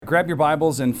Grab your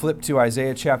Bibles and flip to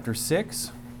Isaiah chapter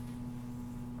 6.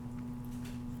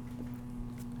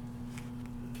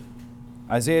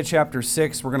 Isaiah chapter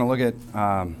 6, we're going to look at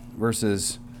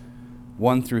verses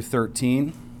 1 through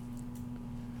 13.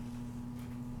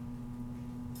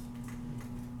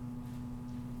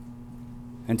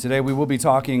 And today we will be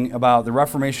talking about the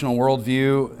Reformational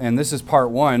worldview, and this is part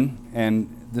 1,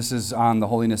 and this is on the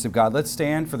holiness of God. Let's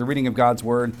stand for the reading of God's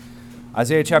Word.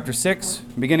 Isaiah chapter 6,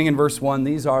 beginning in verse 1,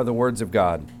 these are the words of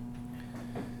God.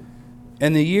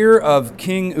 In the year of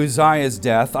King Uzziah's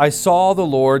death, I saw the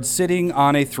Lord sitting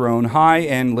on a throne high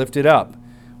and lifted up,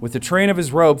 with the train of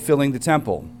his robe filling the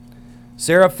temple.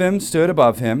 Seraphim stood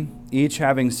above him, each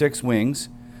having 6 wings.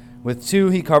 With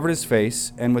 2 he covered his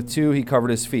face, and with 2 he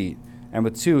covered his feet, and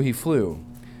with 2 he flew.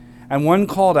 And one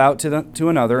called out to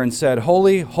another and said,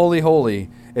 Holy, holy, holy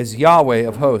is Yahweh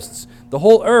of hosts. The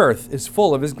whole earth is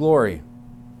full of his glory.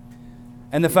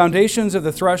 And the foundations of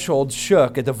the threshold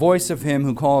shook at the voice of him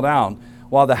who called out,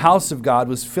 while the house of God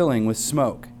was filling with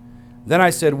smoke. Then I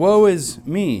said, Woe is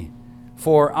me,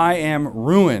 for I am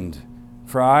ruined,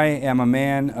 for I am a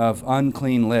man of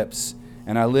unclean lips,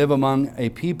 and I live among a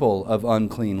people of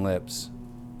unclean lips.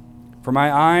 For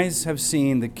my eyes have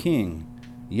seen the King,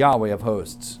 Yahweh of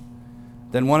hosts.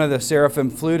 Then one of the seraphim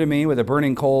flew to me with a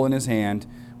burning coal in his hand,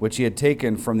 which he had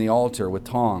taken from the altar with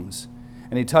tongs.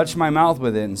 And he touched my mouth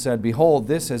with it and said, Behold,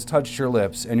 this has touched your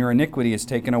lips, and your iniquity is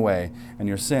taken away, and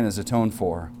your sin is atoned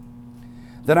for.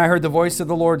 Then I heard the voice of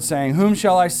the Lord saying, Whom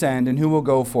shall I send, and who will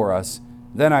go for us?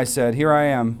 Then I said, Here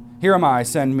am I,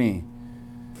 send me.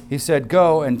 He said,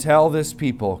 Go and tell this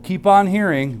people, Keep on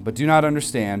hearing, but do not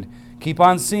understand. Keep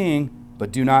on seeing,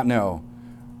 but do not know.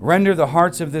 Render the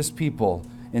hearts of this people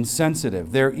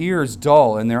insensitive, their ears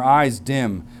dull, and their eyes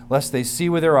dim, lest they see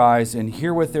with their eyes and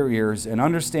hear with their ears and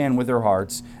understand with their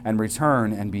hearts and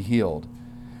return and be healed.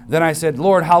 Then I said,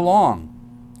 Lord, how long?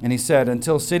 And he said,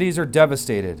 Until cities are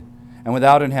devastated and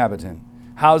without inhabitant,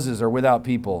 houses are without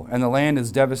people, and the land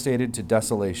is devastated to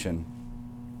desolation.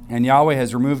 And Yahweh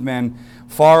has removed men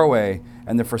far away,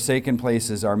 and the forsaken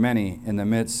places are many in the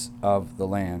midst of the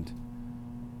land.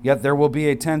 Yet there will be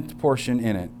a 10th portion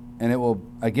in it, and it will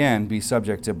again be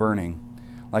subject to burning,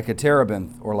 like a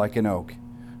terebinth or like an oak,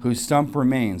 whose stump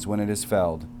remains when it is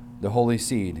felled. The holy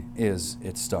seed is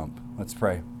its stump. Let's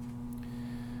pray.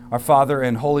 Our Father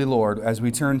and Holy Lord, as we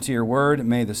turn to your word,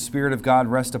 may the Spirit of God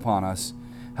rest upon us.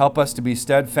 Help us to be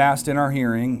steadfast in our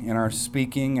hearing, in our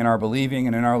speaking, in our believing,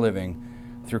 and in our living.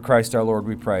 Through Christ our Lord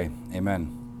we pray.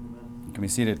 Amen. You can be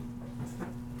seated.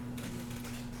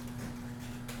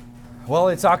 Well,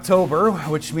 it's October,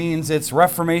 which means it's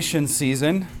Reformation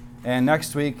season, and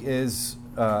next week is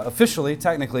officially,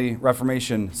 technically,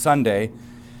 Reformation Sunday.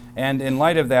 And in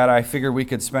light of that, I figured we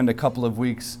could spend a couple of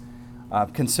weeks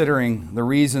considering the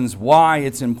reasons why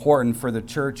it's important for the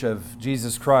Church of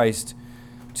Jesus Christ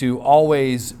to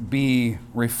always be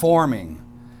reforming.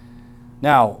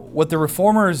 Now, what the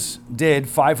Reformers did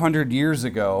 500 years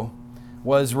ago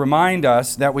was remind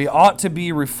us that we ought to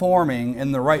be reforming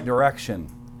in the right direction.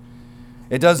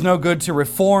 It does no good to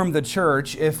reform the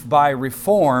church if by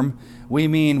reform we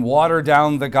mean water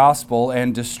down the gospel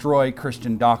and destroy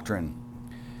Christian doctrine.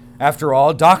 After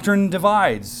all, doctrine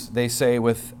divides, they say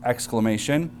with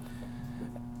exclamation.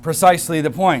 Precisely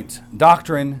the point.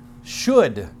 Doctrine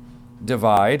should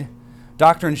divide.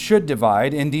 Doctrine should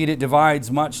divide. Indeed, it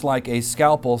divides much like a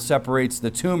scalpel separates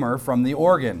the tumor from the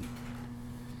organ.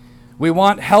 We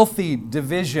want healthy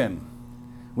division.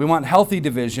 We want healthy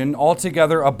division,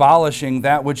 altogether abolishing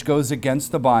that which goes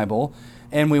against the Bible,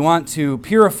 and we want to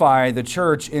purify the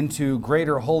church into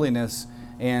greater holiness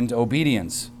and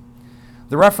obedience.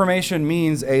 The Reformation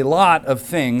means a lot of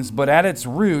things, but at its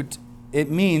root,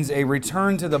 it means a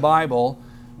return to the Bible,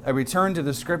 a return to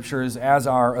the Scriptures as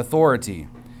our authority.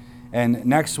 And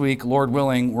next week, Lord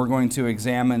willing, we're going to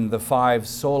examine the 5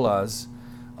 solas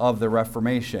of the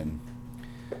Reformation.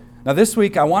 Now this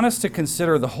week, I want us to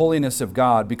consider the holiness of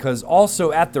God, because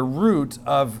also at the root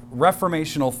of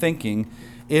reformational thinking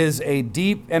is a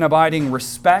deep and abiding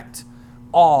respect,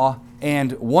 awe,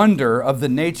 and wonder of the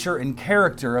nature and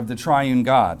character of the triune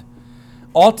God.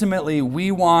 Ultimately,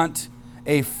 we want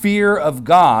a fear of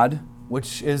God,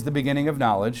 which is the beginning of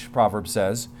knowledge, Proverbs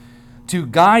says, to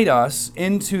guide us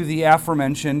into the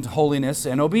aforementioned holiness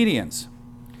and obedience.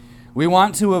 We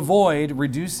want to avoid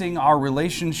reducing our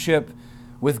relationship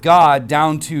with God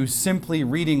down to simply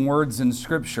reading words in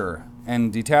Scripture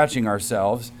and detaching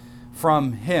ourselves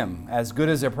from Him. As good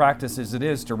as a practice as it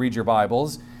is to read your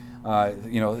Bibles,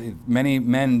 many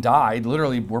men died,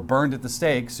 literally were burned at the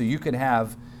stake, so you could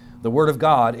have the Word of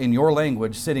God in your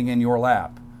language sitting in your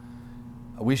lap.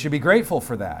 We should be grateful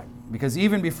for that. Because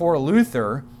even before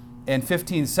Luther in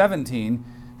 1517,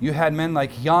 you had men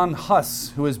like Jan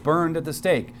Hus, who was burned at the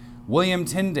stake, William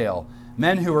Tyndale,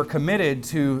 men who were committed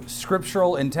to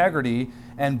scriptural integrity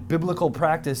and biblical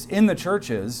practice in the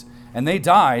churches, and they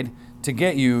died to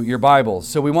get you your Bibles.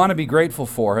 So we want to be grateful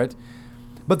for it.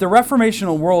 But the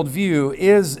Reformational worldview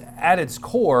is, at its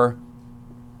core,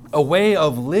 a way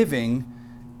of living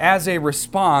as a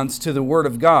response to the Word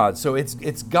of God. So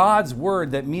it's God's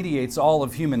Word that mediates all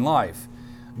of human life.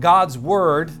 God's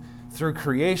Word, through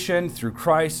creation, through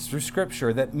Christ, through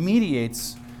Scripture, that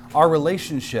mediates our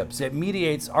relationships. It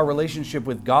mediates our relationship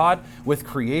with God, with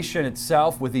creation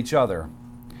itself, with each other.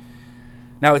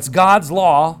 Now, it's God's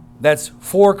law that's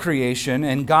for creation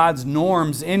and God's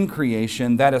norms in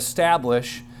creation that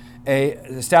establish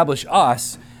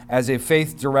us as a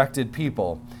faith-directed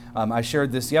people. I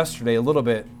shared this yesterday a little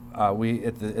bit at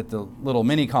the little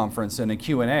mini conference in a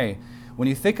Q&A. When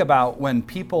you think about when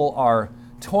people are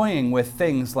toying with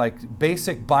things like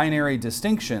basic binary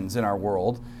distinctions in our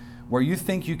world, where you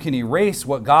think you can erase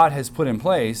what God has put in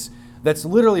place, that's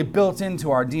literally built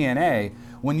into our DNA,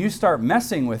 when you start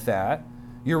messing with that,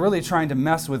 you're really trying to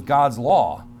mess with God's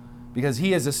law, because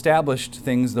He has established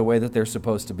things the way that they're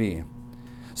supposed to be.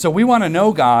 So we want to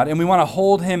know God, and we want to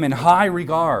hold Him in high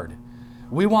regard.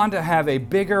 We want to have a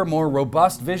bigger, more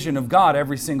robust vision of God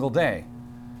every single day,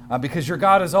 because your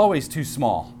God is always too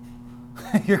small.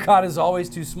 Your God is always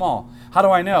too small. How do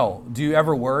I know? Do you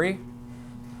ever worry?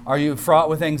 Are you fraught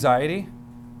with anxiety?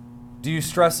 Do you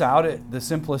stress out at the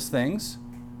simplest things?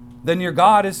 Then your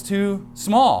God is too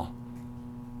small,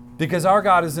 because our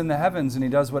God is in the heavens and He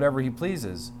does whatever He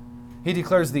pleases. He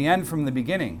declares the end from the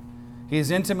beginning. He is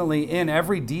intimately in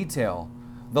every detail.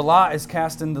 The lot is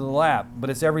cast into the lap, but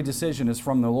its every decision is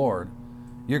from the Lord.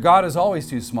 Your God is always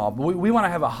too small. But we want to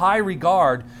have a high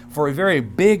regard for a very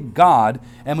big God,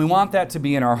 and we want that to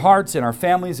be in our hearts, in our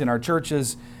families, in our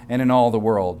churches, and in all the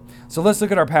world. So let's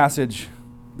look at our passage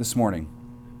this morning.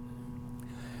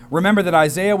 Remember that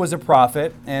Isaiah was a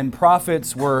prophet, and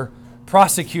prophets were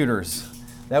prosecutors.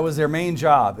 That was their main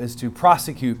job, is to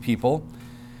prosecute people.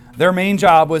 Their main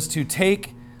job was to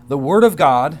take the Word of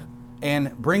God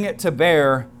and bring it to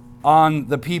bear on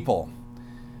the people,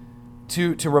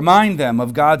 to remind them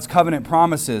of God's covenant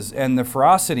promises and the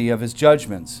ferocity of His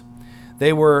judgments.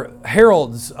 They were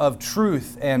heralds of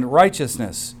truth and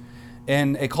righteousness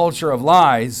in a culture of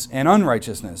lies and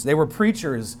unrighteousness. They were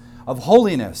preachers of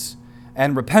holiness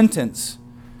and repentance.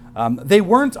 They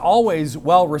weren't always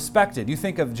well respected. You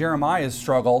think of Jeremiah's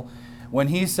struggle when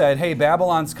he said, hey,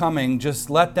 Babylon's coming, just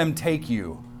let them take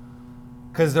you,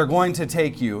 because they're going to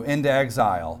take you into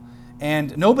exile.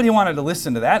 And nobody wanted to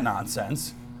listen to that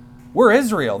nonsense. We're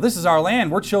Israel. This is our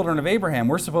land. We're children of Abraham.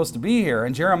 We're supposed to be here.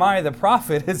 And Jeremiah the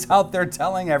prophet is out there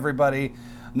telling everybody,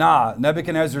 nah,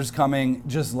 Nebuchadnezzar's coming,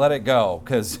 just let it go,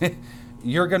 because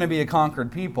you're going to be a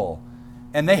conquered people.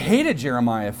 And they hated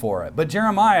Jeremiah for it. But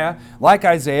Jeremiah, like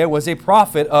Isaiah, was a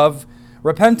prophet of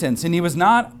repentance, and he was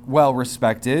not well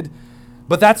respected.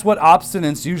 But that's what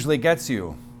obstinance usually gets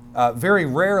you. Very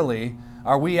rarely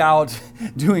are we out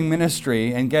doing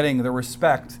ministry and getting the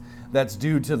respect that's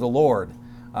due to the Lord.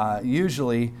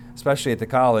 Usually, especially at the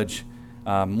college,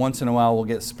 once in a while we'll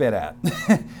get spit at.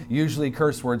 Usually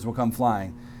curse words will come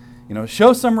flying.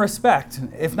 Show some respect.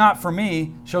 If not for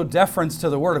me, show deference to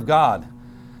the Word of God.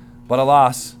 But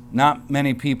alas, not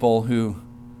many people who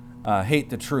hate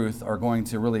the truth are going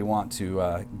to really want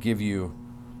to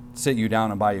sit you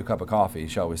down and buy you a cup of coffee,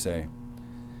 shall we say.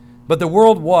 But the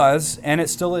world was, and it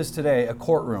still is today, a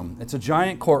courtroom. It's a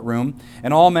giant courtroom,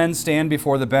 and all men stand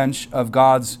before the bench of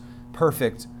God's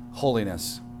perfect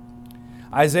holiness.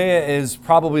 Isaiah is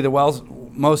probably the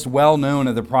most well-known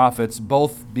of the prophets,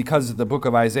 both because the book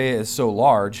of Isaiah is so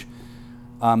large,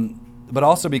 but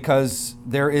also because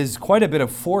there is quite a bit of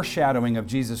foreshadowing of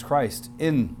Jesus Christ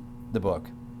in the book.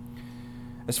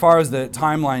 As far as the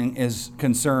timeline is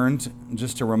concerned,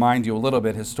 just to remind you a little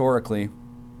bit historically,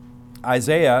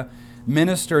 Isaiah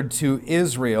ministered to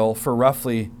Israel for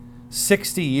roughly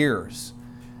 60 years.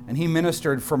 And he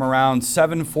ministered from around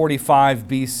 745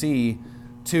 BC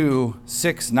to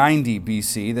 690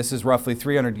 BC. This is roughly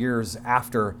 300 years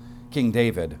after King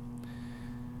David.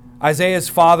 Isaiah's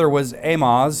father was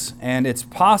Amoz, and it's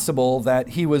possible that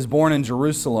he was born in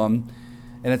Jerusalem,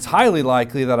 and it's highly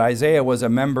likely that Isaiah was a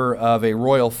member of a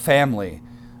royal family.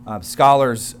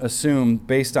 Scholars assume,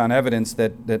 based on evidence,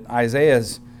 that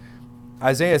Isaiah's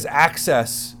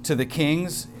access to the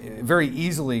kings, very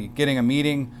easily getting a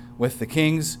meeting with the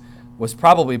kings, was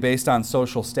probably based on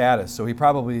social status. So he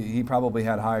probably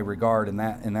had high regard in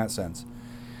that sense.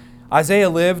 Isaiah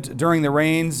lived during the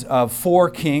reigns of 4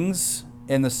 kings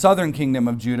in the southern kingdom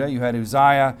of Judah, you had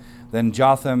Uzziah, then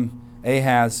Jotham,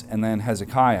 Ahaz, and then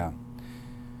Hezekiah.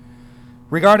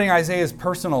 Regarding Isaiah's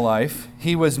personal life,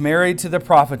 he was married to the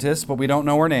prophetess, but we don't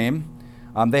know her name.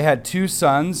 They had 2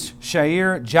 sons,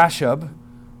 Shear-Jashub,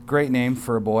 great name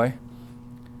for a boy.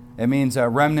 It means a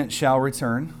remnant shall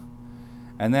return.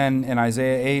 And then in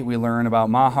Isaiah 8, we learn about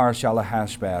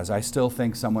Mahar-Shalal-Hash-Baz. I still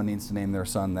think someone needs to name their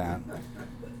son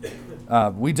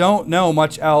that. We don't know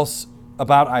much else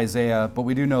about Isaiah, but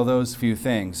we do know those few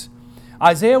things.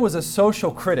 Isaiah was a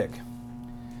social critic,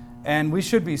 and we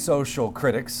should be social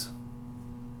critics,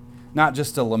 not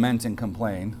just to lament and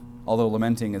complain, although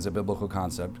lamenting is a biblical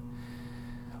concept.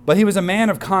 But he was a man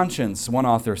of conscience, one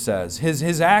author says.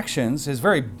 His actions, his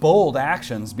very bold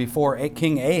actions before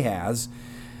King Ahaz,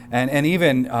 and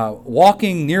even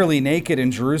walking nearly naked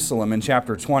in Jerusalem in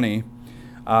chapter 20,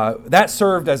 that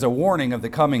served as a warning of the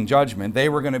coming judgment. They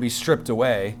were going to be stripped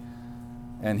away,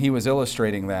 and he was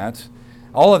illustrating that.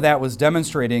 All of that was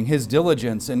demonstrating his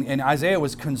diligence, and Isaiah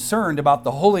was concerned about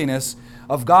the holiness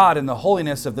of God and the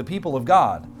holiness of the people of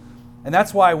God. And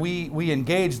that's why we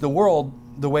engage the world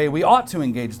the way we ought to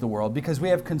engage the world, because we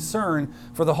have concern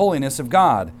for the holiness of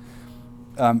God.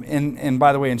 And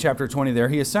by the way, in chapter 20 there,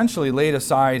 he essentially laid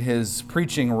aside his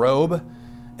preaching robe,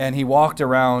 and he walked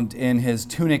around in his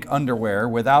tunic underwear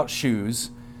without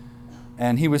shoes,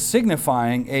 and he was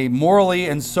signifying a morally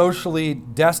and socially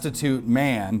destitute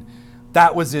man.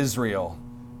 That was Israel,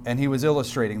 and he was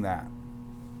illustrating that.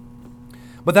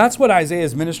 But that's what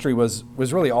Isaiah's ministry was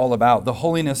really all about, the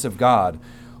holiness of God.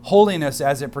 Holiness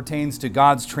as it pertains to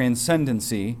God's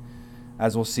transcendency,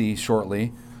 as we'll see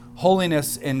shortly.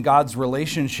 Holiness in God's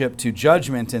relationship to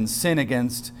judgment and sin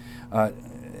against,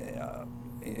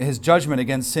 his judgment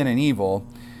against sin and evil.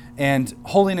 And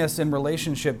holiness in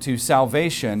relationship to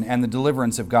salvation and the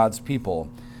deliverance of God's people.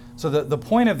 So the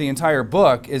point of the entire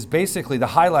book is basically the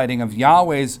highlighting of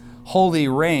Yahweh's holy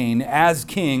reign as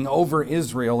king over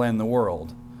Israel and the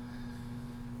world.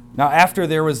 Now, after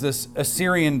there was this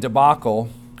Assyrian debacle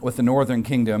with the northern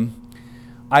kingdom,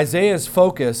 Isaiah's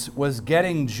focus was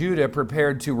getting Judah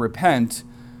prepared to repent,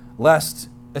 lest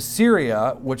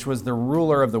Assyria, which was the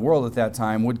ruler of the world at that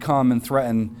time, would come and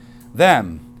threaten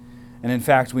them. And in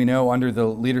fact, we know under the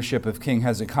leadership of King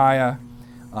Hezekiah,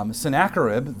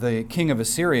 Sennacherib, the king of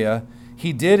Assyria,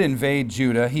 he did invade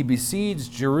Judah. He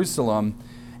besieged Jerusalem,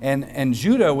 and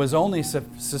Judah was only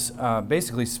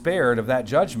basically spared of that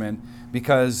judgment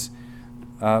because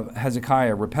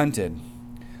Hezekiah repented.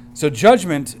 So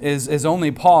judgment is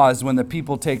only paused when the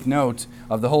people take note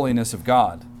of the holiness of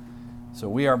God. So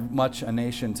we are much a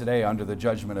nation today under the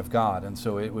judgment of God, and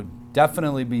so it would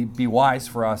definitely be wise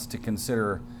for us to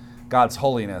consider God's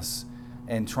holiness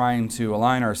and trying to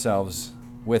align ourselves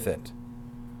with it.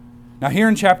 Now here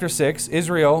in chapter 6,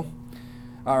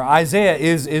 Isaiah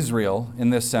is Israel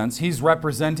in this sense. He's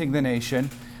representing the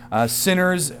nation,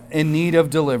 sinners in need of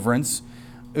deliverance.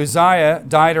 Uzziah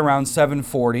died around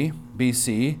 740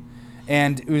 BC,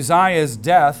 and Uzziah's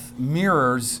death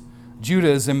mirrors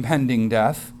Judah's impending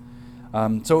death.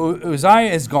 So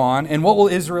Uzziah is gone, and what will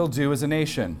Israel do as a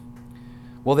nation?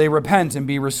 Will they repent and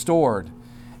be restored?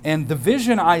 And the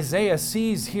vision Isaiah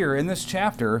sees here in this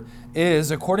chapter is,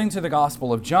 according to the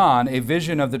Gospel of John, a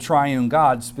vision of the triune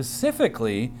God,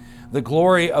 specifically the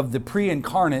glory of the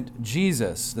pre-incarnate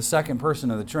Jesus, the second person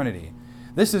of the Trinity.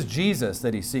 This is Jesus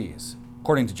that he sees,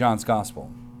 according to John's Gospel.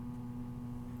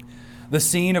 The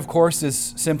scene, of course,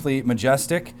 is simply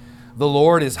majestic. The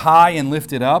Lord is high and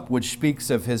lifted up, which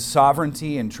speaks of his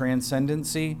sovereignty and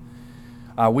transcendency.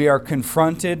 We are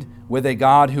confronted with a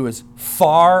God who is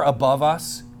far above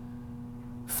us.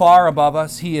 Far above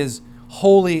us. He is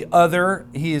wholly other.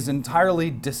 He is entirely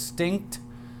distinct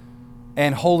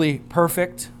and wholly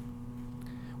perfect.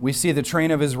 We see the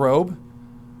train of his robe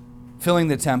filling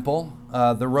the temple.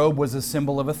 The robe was a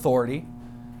symbol of authority,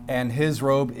 and his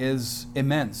robe is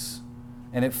immense,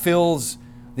 and it fills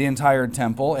the entire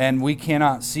temple, and we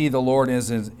cannot see the Lord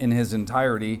in his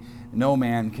entirety. No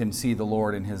man can see the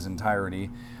Lord in his entirety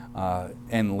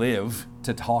and live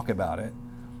to talk about it.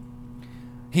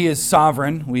 He is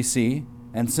sovereign, we see,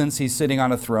 and since he's sitting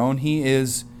on a throne, he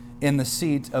is in the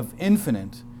seat of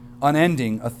infinite,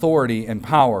 unending authority and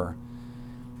power.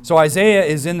 So Isaiah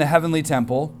is in the heavenly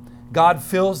temple. God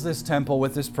fills this temple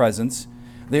with his presence.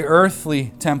 The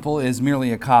earthly temple is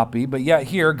merely a copy, but yet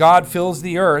here God fills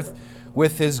the earth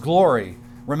with his glory.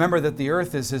 Remember that the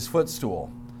earth is his footstool.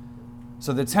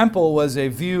 So the temple was a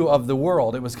view of the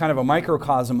world. It was kind of a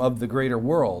microcosm of the greater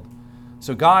world.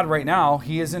 So God right now,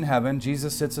 he is in heaven.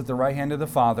 Jesus sits at the right hand of the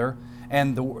Father,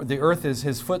 and the earth is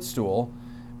his footstool.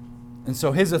 And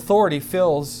so his authority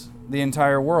fills the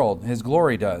entire world. His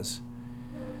glory does.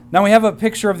 Now we have a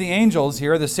picture of the angels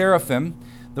here, the seraphim.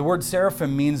 The word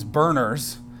seraphim means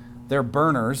burners. They're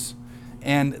burners.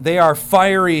 And they are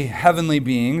fiery heavenly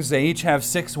beings. They each have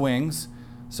 6 wings.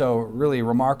 So really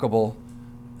remarkable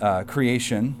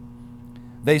creation.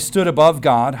 They stood above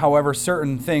God. However,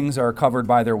 certain things are covered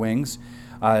by their wings.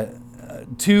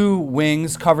 2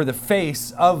 wings cover the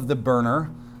face of the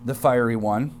burner, the fiery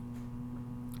one.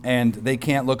 And they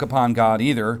can't look upon God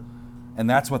either. And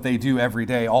that's what they do every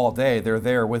day, all day. They're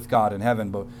there with God in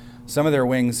heaven. But some of their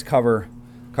wings cover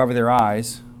their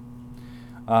eyes.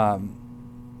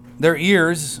 Their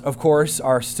ears, of course,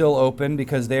 are still open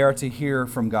because they are to hear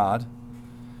from God.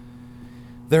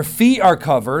 Their feet are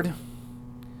covered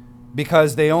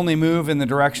because they only move in the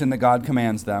direction that God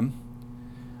commands them.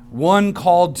 One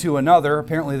called to another.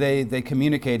 Apparently they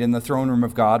communicate in the throne room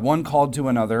of God. One called to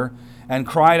another and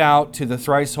cried out to the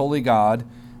thrice holy God.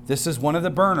 This is one of the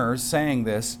burners saying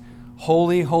this.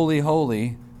 Holy, holy,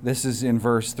 holy. This is in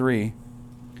verse 3.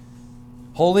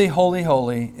 Holy, holy,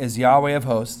 holy is Yahweh of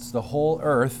hosts. The whole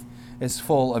earth is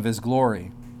full of his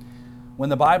glory. When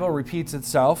the Bible repeats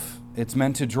itself, it's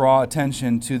meant to draw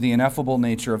attention to the ineffable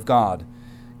nature of God.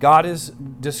 God is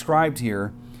described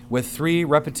here with 3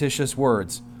 repetitious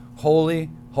words. Holy,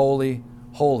 holy,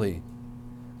 holy.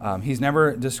 He's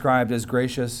never described as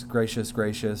gracious, gracious,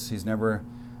 gracious. He's never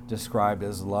described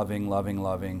as loving, loving,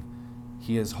 loving.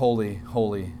 He is holy,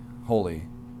 holy, holy.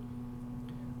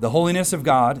 The holiness of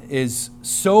God is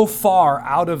so far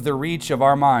out of the reach of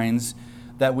our minds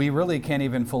that we really can't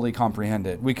even fully comprehend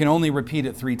it. We can only repeat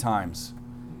it 3 times.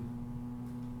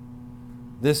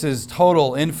 This is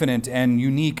total, infinite, and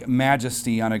unique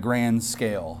majesty on a grand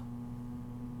scale.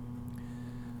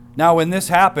 Now, when this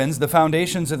happens, the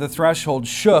foundations of the threshold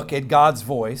shook at God's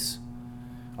voice.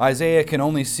 Isaiah can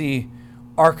only see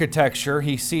architecture.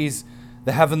 He sees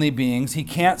the heavenly beings. He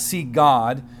can't see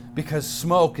God because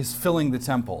smoke is filling the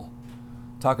temple.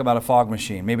 Talk about a fog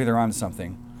machine. Maybe they're on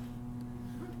something.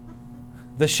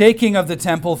 The shaking of the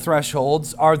temple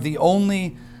thresholds are the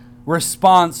only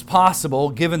response possible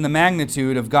given the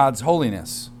magnitude of God's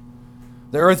holiness.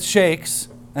 The earth shakes,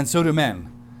 and so do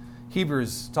men.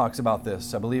 Hebrews talks about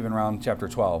this, I believe, in around chapter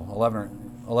 12,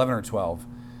 11 or 12,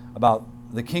 about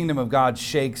the kingdom of God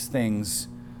shakes things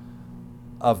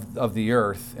of the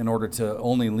earth in order to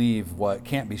only leave what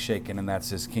can't be shaken, and that's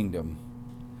his kingdom.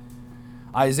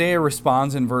 Isaiah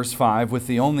responds in verse 5 with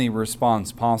the only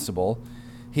response possible.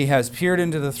 He has peered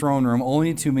into the throne room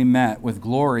only to be met with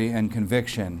glory and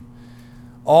conviction.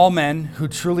 All men who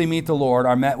truly meet the Lord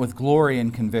are met with glory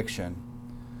and conviction.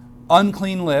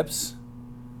 Unclean lips,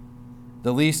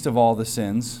 the least of all the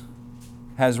sins,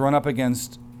 has run up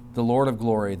against the Lord of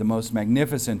glory, the most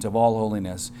magnificent of all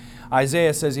holiness.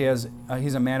 Isaiah says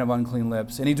he's a man of unclean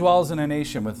lips, and he dwells in a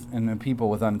nation and a people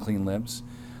with unclean lips.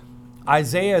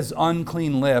 Isaiah's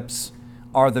unclean lips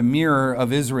are the mirror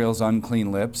of Israel's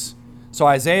unclean lips. So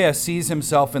Isaiah sees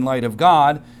himself in light of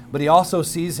God, but he also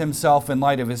sees himself in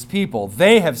light of his people.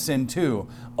 They have sinned too.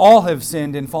 All have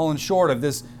sinned and fallen short of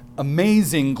this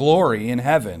amazing glory in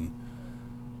heaven.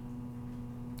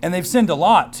 And they've sinned a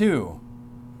lot too.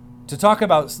 To talk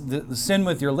about the sin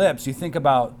with your lips, you think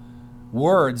about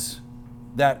words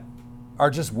that are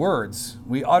just words.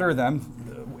 We utter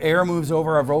them. Air moves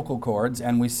over our vocal cords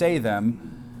and we say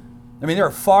them. I mean, there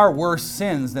are far worse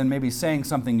sins than maybe saying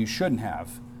something you shouldn't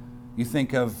have. You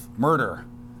think of murder.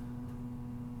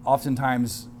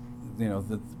 Oftentimes,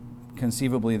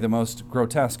 conceivably the most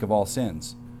grotesque of all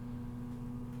sins.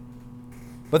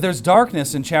 But there's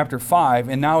darkness in chapter 5,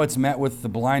 and now it's met with the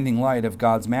blinding light of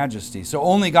God's majesty. So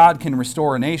only God can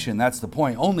restore a nation. That's the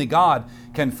point. Only God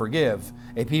can forgive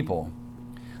a people.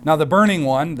 Now the burning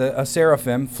one, a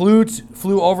seraphim,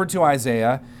 flew over to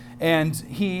Isaiah, and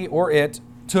he or it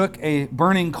took a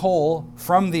burning coal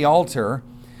from the altar.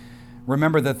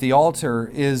 Remember that the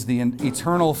altar is the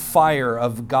eternal fire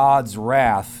of God's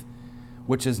wrath,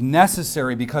 which is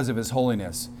necessary because of his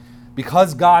holiness.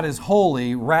 Because God is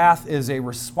holy, wrath is a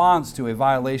response to a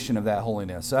violation of that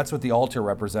holiness. So that's what the altar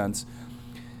represents.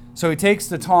 So he takes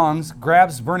the tongs,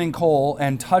 grabs burning coal,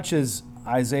 and touches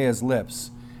Isaiah's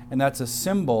lips. And that's a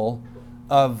symbol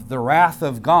of the wrath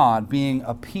of God being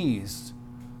appeased,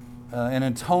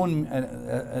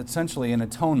 essentially an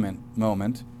atonement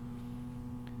moment.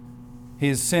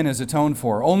 His sin is atoned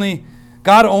for.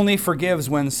 God only forgives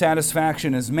when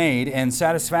satisfaction is made, and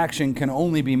satisfaction can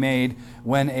only be made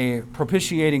when a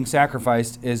propitiating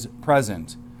sacrifice is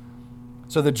present.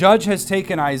 So the judge has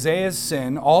taken Isaiah's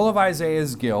sin, all of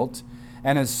Isaiah's guilt,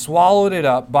 and has swallowed it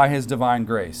up by his divine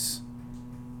grace.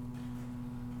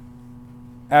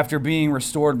 After being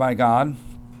restored by God,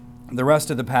 The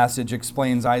rest of the passage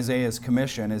explains Isaiah's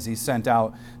commission as he's sent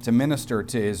out to minister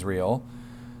to Israel.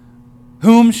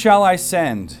 Whom shall I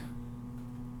send?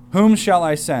 Whom shall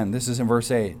I send? This is in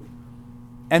verse 8.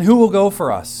 And who will go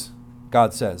for us?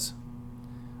 God says.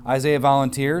 Isaiah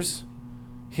volunteers.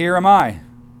 Here am I.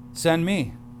 Send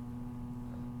me.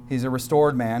 He's a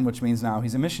restored man, which means now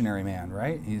he's a missionary man,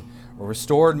 right? A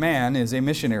restored man is a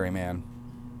missionary man.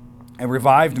 A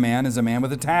revived man is a man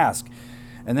with a task.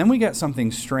 And then we get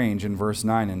something strange in verse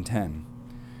 9 and 10.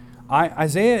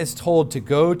 Isaiah is told to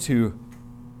go to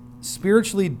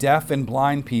spiritually deaf and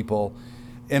blind people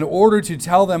in order to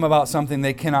tell them about something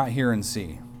they cannot hear and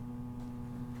see.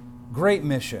 Great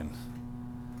mission.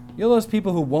 You know those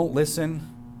people who won't listen,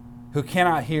 who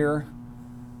cannot hear?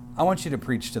 I want you to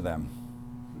preach to them.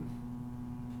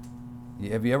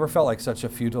 Have you ever felt like such a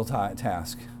futile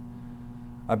task?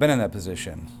 I've been in that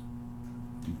position.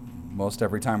 Most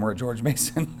every time we're at George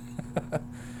Mason.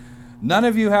 None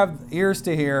of you have ears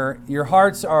to hear. Your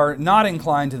hearts are not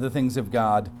inclined to the things of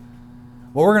God.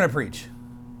 Well, we're going to preach.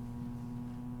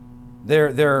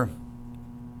 The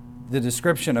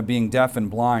description of being deaf and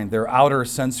blind, their outer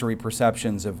sensory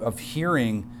perceptions of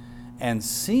hearing and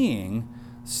seeing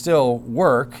still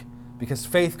work because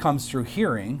faith comes through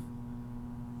hearing.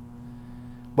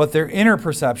 But their inner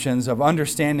perceptions of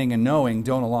understanding and knowing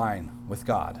don't align with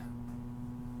God.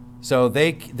 So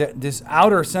this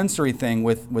outer sensory thing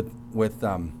with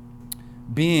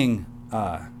being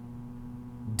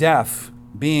deaf,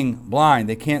 being blind,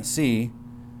 they can't see,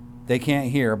 they can't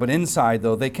hear. But inside,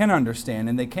 though, they can understand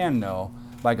and they can know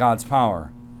by God's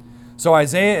power. So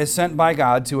Isaiah is sent by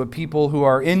God to a people who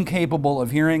are incapable of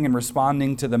hearing and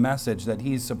responding to the message that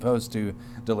he's supposed to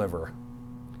deliver.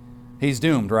 He's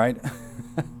doomed, right?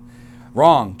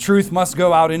 Wrong. Truth must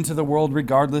go out into the world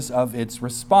regardless of its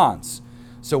response.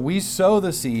 So we sow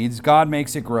the seeds, God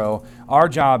makes it grow. Our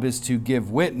job is to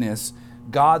give witness.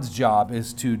 God's job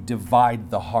is to divide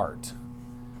the heart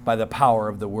by the power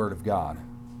of the Word of God.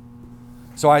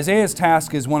 So Isaiah's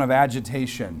task is one of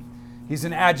agitation. He's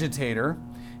an agitator.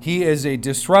 He is a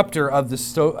disruptor of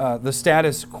the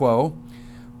status quo.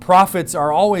 Prophets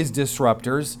are always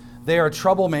disruptors. They are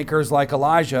troublemakers like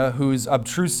Elijah, whose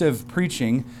obtrusive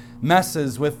preaching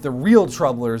messes with the real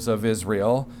troublers of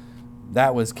Israel.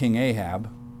 That was King Ahab.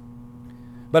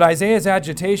 But Isaiah's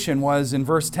agitation was, in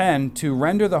verse 10, to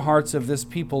render the hearts of this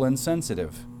people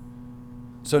insensitive.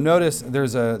 So notice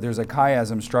there's a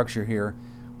chiasm structure here.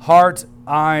 Heart,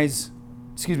 ears,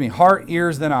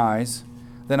 then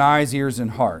eyes, ears,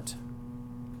 and heart.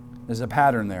 There's a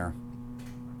pattern there.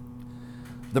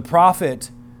 The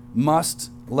prophet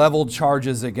must level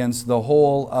charges against the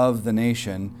whole of the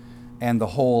nation and the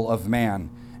whole of man.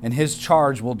 And his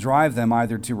charge will drive them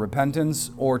either to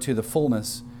repentance or to the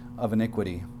fullness of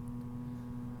iniquity.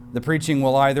 The preaching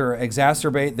will either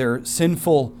exacerbate their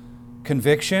sinful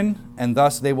conviction, and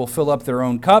thus they will fill up their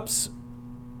own cups,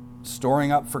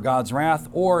 storing up for God's wrath,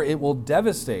 or it will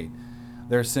devastate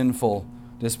their sinful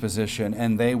disposition,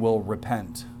 and they will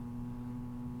repent.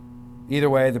 Either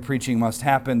way, the preaching must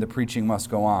happen, the preaching must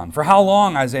go on. For how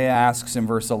long, Isaiah asks in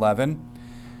verse 11?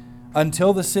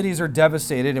 Until the cities are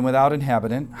devastated and without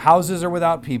inhabitant, houses are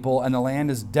without people, and the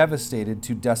land is devastated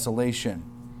to desolation.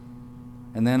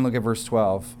 And then look at verse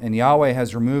 12. And Yahweh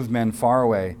has removed men far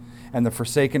away, and the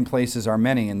forsaken places are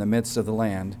many in the midst of the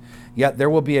land. Yet there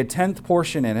will be a 10th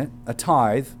portion in it, a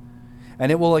tithe, and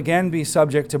it will again be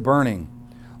subject to burning,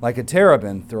 like a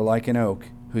terebinth or like an oak,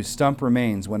 whose stump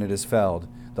remains when it is felled.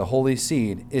 The holy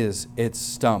seed is its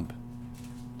stump.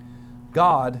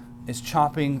 God is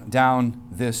chopping down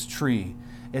this tree.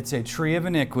 It's a tree of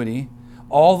iniquity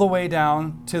all the way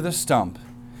down to the stump.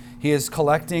 He is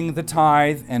collecting the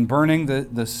tithe and burning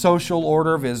the social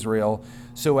order of Israel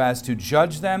so as to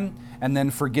judge them and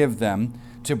then forgive them,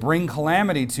 to bring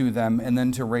calamity to them and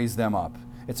then to raise them up.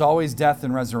 It's always death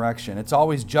and resurrection. It's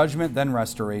always judgment, then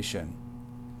restoration.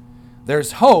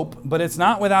 There's hope, but it's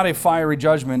not without a fiery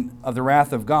judgment of the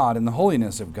wrath of God and the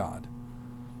holiness of God.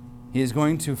 He is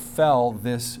going to fell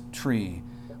this tree,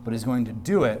 but he's going to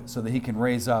do it so that he can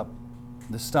raise up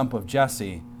the stump of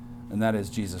Jesse, and that is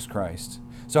Jesus Christ.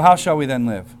 So how shall we then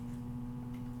live?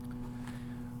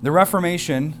 The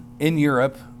Reformation in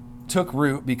Europe took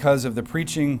root because of the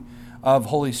preaching of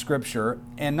Holy Scripture,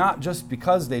 and not just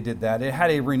because they did that, it had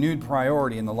a renewed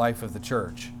priority in the life of the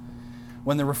church.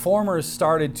 When the Reformers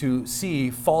started to see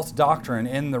false doctrine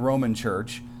in the Roman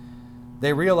church,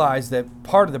 they realized that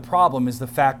part of the problem is the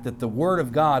fact that the Word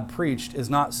of God preached is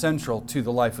not central to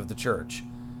the life of the church.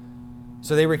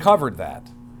 So they recovered that.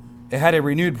 It had a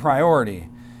renewed priority.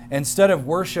 Instead of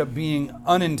worship being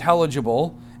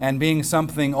unintelligible and being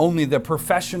something only the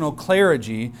professional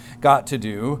clergy got to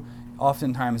do,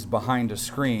 oftentimes behind a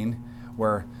screen,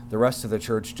 where the rest of the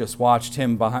church just watched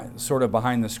him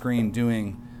behind the screen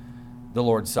doing the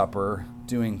Lord's Supper,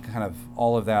 doing kind of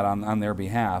all of that on their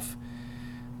behalf.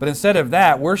 But instead of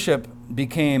that, worship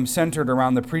became centered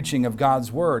around the preaching of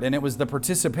God's word, and it was the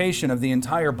participation of the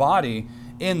entire body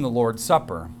in the Lord's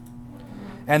Supper.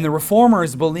 And the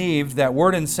Reformers believed that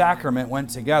word and sacrament went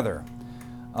together.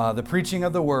 The preaching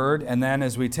of the word, and then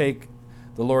as we take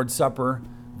the Lord's Supper,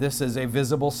 this is a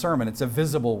visible sermon. It's a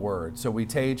visible word. So we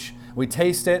taste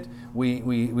it,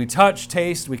 we touch,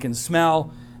 taste, we can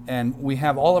smell, and we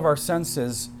have all of our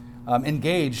senses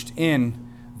engaged in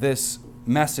this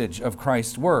message of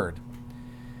Christ's word.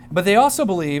 But they also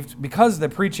believed, because the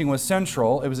preaching was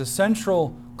central, it was a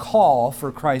central call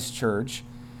for Christ's church,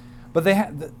 but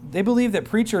they believed that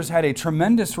preachers had a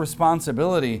tremendous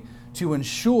responsibility to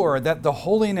ensure that the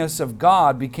holiness of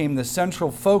God became the central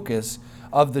focus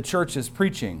of the church's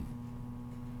preaching.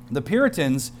 The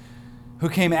Puritans, who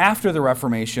came after the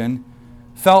Reformation,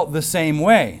 felt the same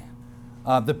way.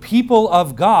 The people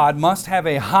of God must have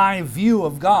a high view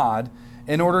of God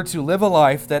in order to live a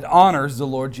life that honors the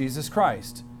Lord Jesus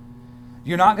Christ.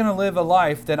 You're not going to live a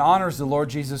life that honors the Lord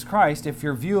Jesus Christ if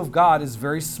your view of God is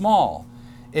very small.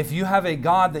 If you have a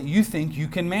God that you think you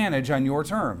can manage on your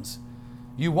terms,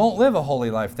 you won't live a holy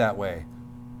life that way.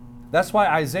 That's why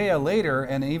Isaiah later,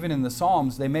 and even in the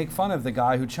Psalms, they make fun of the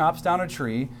guy who chops down a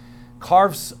tree,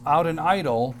 carves out an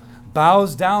idol,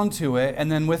 bows down to it,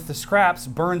 and then with the scraps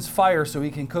burns fire so he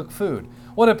can cook food.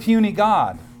 What a puny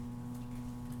God.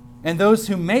 And those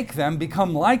who make them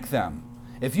become like them.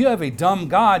 If you have a dumb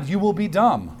God, you will be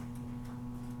dumb.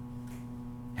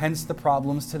 Hence the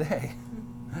problems today.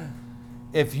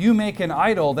 If you make an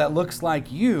idol that looks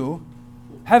like you,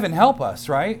 heaven help us,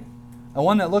 right? And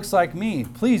one that looks like me,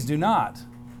 please do not.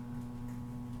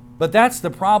 But that's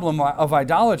the problem of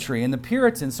idolatry. And the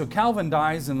Puritans, so Calvin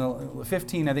dies in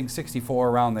the 64,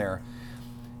 around there.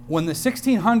 When the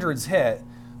 1600s hit,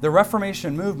 the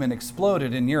Reformation movement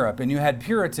exploded in Europe, and you had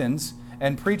Puritans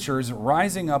and preachers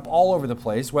rising up all over the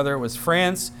place, whether it was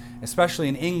France, especially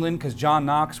in England, because John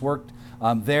Knox worked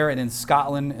there, and in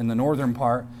Scotland, in the northern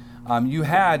part. You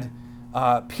had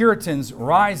Puritans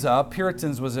rise up.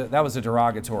 Puritans was a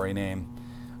derogatory name.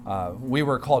 We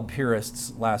were called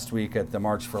purists last week at the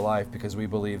March for Life because we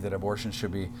believe that abortion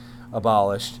should be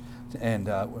abolished, and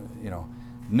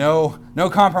no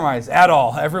compromise at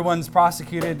all. Everyone's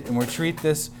prosecuted, and we treat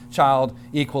this child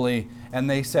equally. And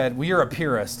they said, "Well, you're a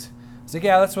purist." I said,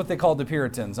 "Yeah, that's what they called the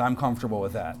Puritans. I'm comfortable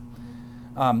with that."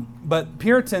 But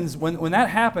Puritans, when that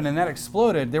happened and that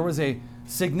exploded, there was a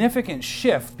significant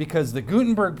shift because the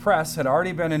Gutenberg press had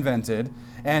already been invented,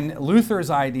 and Luther's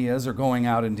ideas are going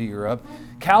out into Europe.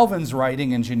 Calvin's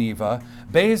writing in Geneva.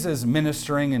 Beza's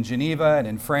ministering in Geneva and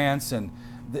in France, and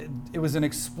it was an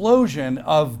explosion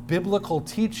of biblical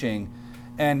teaching.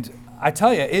 And I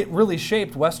tell you, it really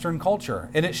shaped Western culture,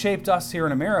 and it shaped us here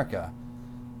in America.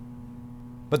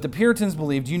 But the Puritans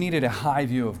believed you needed a high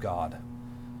view of God.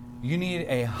 You need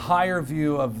a higher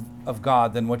view of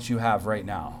God than what you have right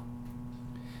now.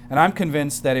 And I'm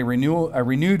convinced that a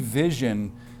renewed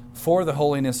vision for the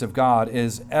holiness of God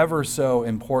is ever so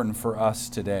important for us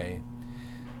today.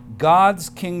 God's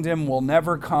kingdom will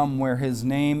never come where his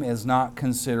name is not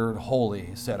considered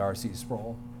holy, said R.C.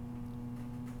 Sproul.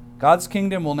 God's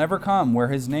kingdom will never come where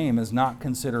his name is not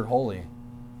considered holy.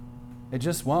 It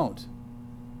just won't.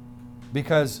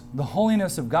 Because the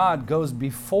holiness of God goes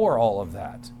before all of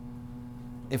that.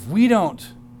 If we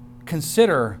don't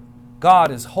consider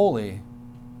God as holy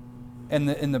in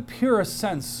the purest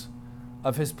sense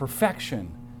of his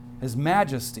perfection, his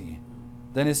majesty,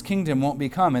 then his kingdom won't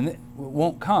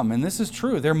come. And this is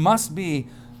true. There must be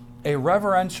a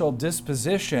reverential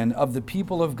disposition of the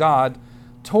people of God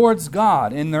towards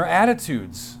God in their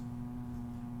attitudes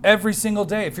every single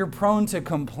day. If you're prone to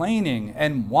complaining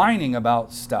and whining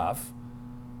about stuff,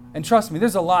 and trust me,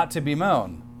 there's a lot to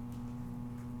bemoan.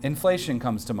 Inflation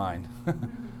comes to mind.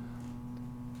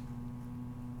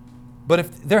 But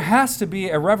if there has to be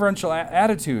a reverential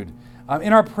attitude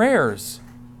in our prayers,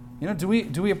 do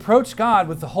we approach God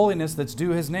with the holiness that's due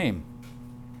his name?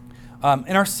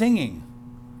 In our singing,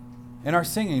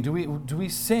 do we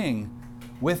sing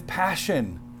with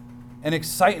passion and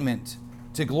excitement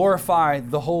to glorify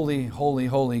the holy, holy,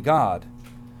 holy God?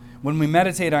 When we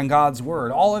meditate on God's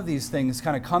word, all of these things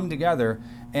kind of come together.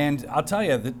 And I'll tell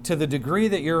you, to the degree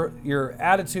that your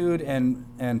attitude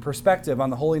and perspective on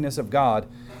the holiness of God,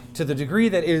 to the degree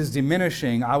that it is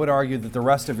diminishing, I would argue that the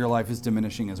rest of your life is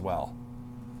diminishing as well.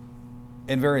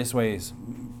 In various ways.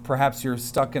 Perhaps you're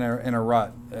stuck in a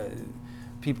rut.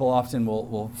 people often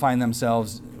will find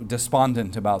themselves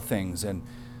despondent about things. And,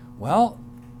 well,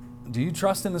 do you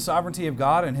trust in the sovereignty of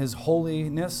God and His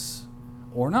holiness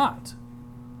or not?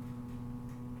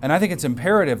 And I think it's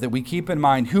imperative that we keep in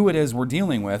mind who it is we're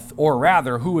dealing with, or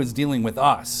rather, who is dealing with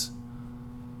us.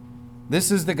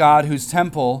 This is the God whose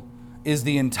temple is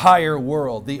the entire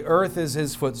world. The earth is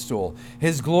His footstool.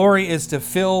 His glory is to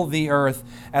fill the earth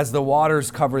as the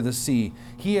waters cover the sea.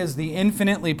 He is the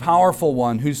infinitely powerful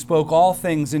one who spoke all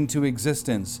things into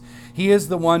existence. He is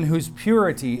the one whose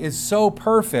purity is so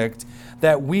perfect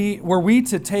that were we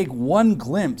to take one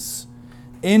glimpse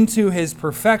into His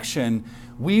perfection,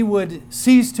 we would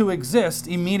cease to exist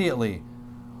immediately.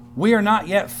 We are not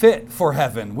yet fit for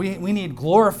heaven. We need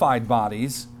glorified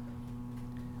bodies.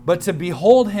 But to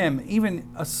behold Him, even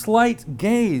a slight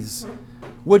gaze,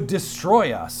 would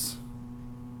destroy us.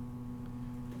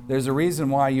 There's a reason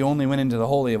why you only went into the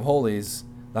Holy of Holies,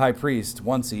 the high priest,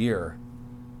 once a year.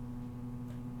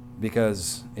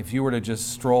 Because if you were to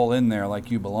just stroll in there like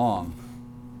you belong,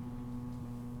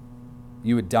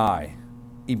 you would die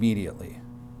immediately.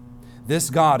 This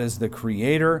God is the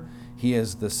creator. He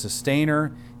is the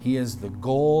sustainer. He is the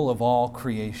goal of all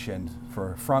creation.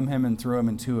 For from Him and through Him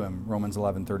and to Him, Romans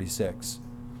 11:36.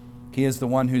 He is the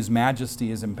one whose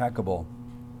majesty is impeccable,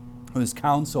 whose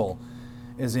counsel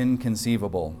is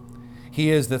inconceivable. He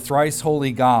is the thrice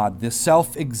holy God, the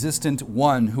self-existent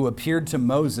one who appeared to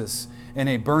Moses in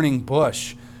a burning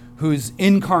bush, whose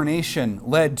incarnation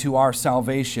led to our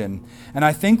salvation. And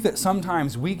I think that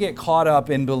sometimes we get caught up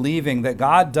in believing that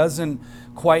God doesn't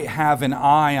quite have an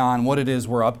eye on what it is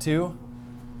we're up to.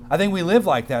 I think we live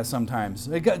like that sometimes.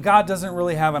 God doesn't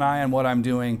really have an eye on what I'm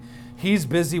doing. He's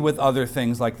busy with other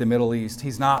things like the Middle East.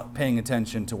 He's not paying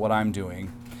attention to what I'm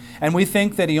doing. And we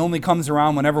think that He only comes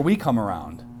around whenever we come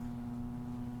around.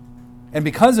 And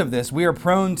because of this, we are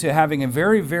prone to having a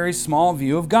very, very small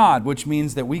view of God, which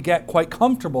means that we get quite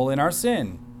comfortable in our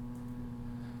sin.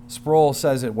 Sproul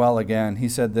says it well again. He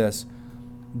said this: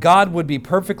 God would be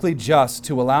perfectly just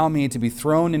to allow me to be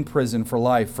thrown in prison for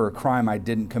life for a crime I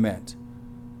didn't commit.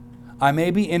 I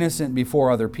may be innocent before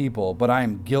other people, but I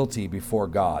am guilty before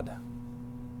God.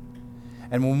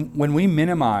 And when we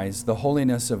minimize the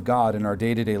holiness of God in our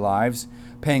day-to-day lives,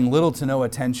 paying little to no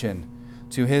attention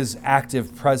to His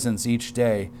active presence each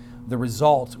day, the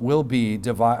result will be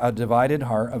a divided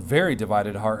heart, a very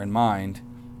divided heart and mind,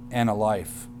 and a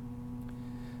life.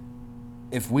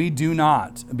 If we do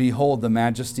not behold the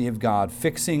majesty of God,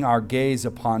 fixing our gaze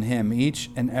upon Him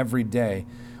each and every day,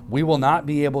 we will not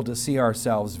be able to see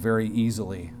ourselves very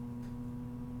easily.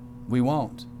 We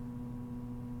won't.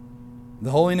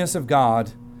 The holiness of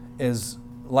God is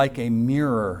like a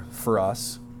mirror for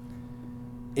us.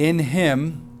 In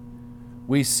Him,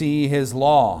 we see His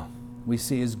law, we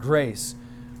see His grace,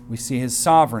 we see His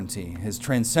sovereignty, His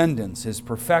transcendence, His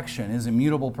perfection, His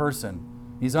immutable person.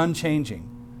 He's unchanging.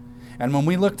 And when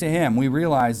we look to Him, we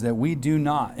realize that we do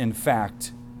not, in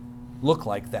fact, look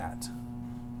like that.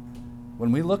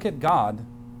 When we look at God,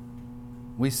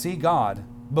 we see God,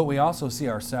 but we also see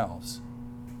ourselves.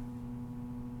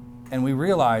 And we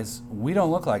realize we don't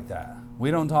look like that.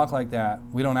 We don't talk like that.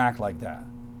 We don't act like that.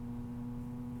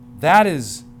 That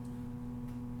is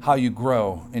how you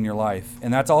grow in your life.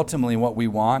 And that's ultimately what we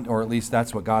want, or at least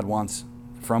that's what God wants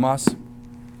from us.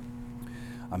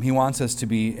 He wants us to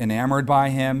be enamored by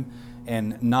Him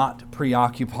and not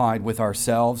preoccupied with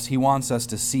ourselves. He wants us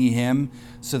to see Him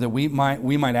so that we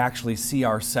might actually see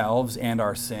ourselves and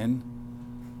our sin.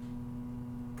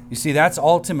 You see, that's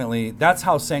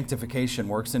how sanctification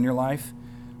works in your life.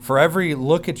 For every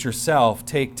look at yourself,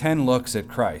 take 10 looks at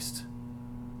Christ.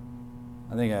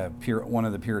 I think one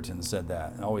of the Puritans said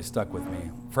that. It always stuck with me.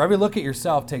 For every look at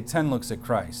yourself, take 10 looks at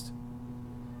Christ.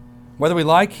 Whether we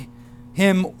like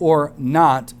Him or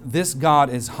not, this God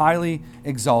is highly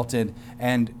exalted,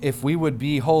 and if we would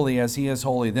be holy as He is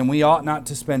holy, then we ought not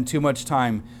to spend too much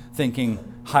time thinking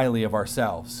highly of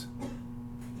ourselves.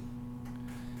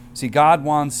 See, God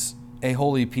wants a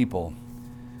holy people.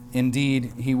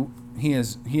 Indeed, He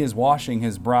is washing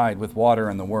His bride with water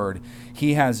and the Word.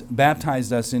 He has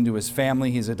baptized us into His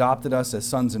family. He's adopted us as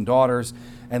sons and daughters.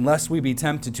 And lest we be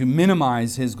tempted to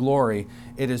minimize His glory,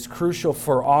 it is crucial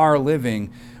for our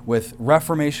living with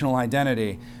reformational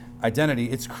identity.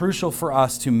 It's crucial for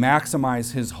us to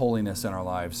maximize His holiness in our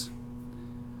lives,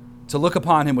 to look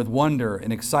upon Him with wonder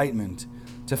and excitement,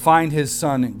 to find His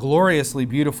Son gloriously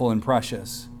beautiful and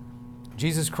precious.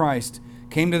 Jesus Christ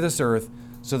came to this earth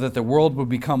so that the world would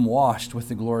become washed with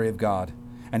the glory of God.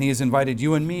 And He has invited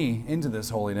you and me into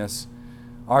this holiness.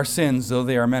 Our sins, though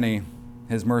they are many,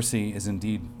 His mercy is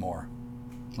indeed more.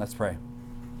 Let's pray.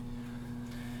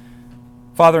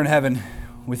 Father in heaven,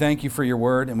 we thank you for your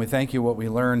word, and we thank you what we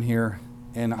learn here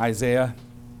in Isaiah.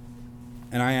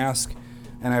 And I ask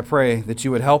and I pray that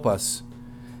you would help us.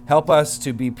 Help us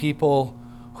to be people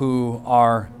who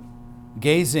are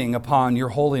gazing upon your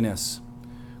holiness,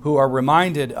 who are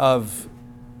reminded of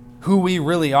who we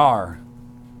really are.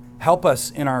 Help us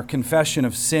in our confession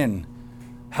of sin.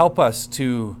 Help us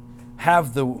to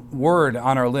have the word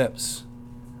on our lips.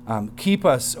 Keep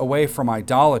us away from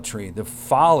idolatry, the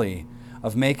folly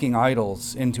of making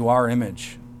idols into our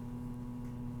image.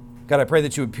 God, I pray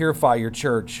that you would purify your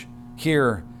church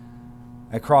here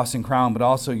at Cross and Crown, but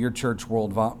also your church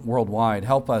worldwide.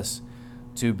 Help us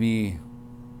to be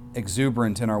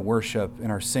exuberant in our worship, in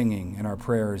our singing, in our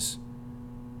prayers.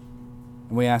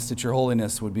 And we ask that your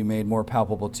holiness would be made more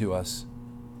palpable to us.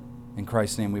 In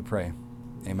Christ's name we pray.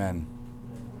 Amen.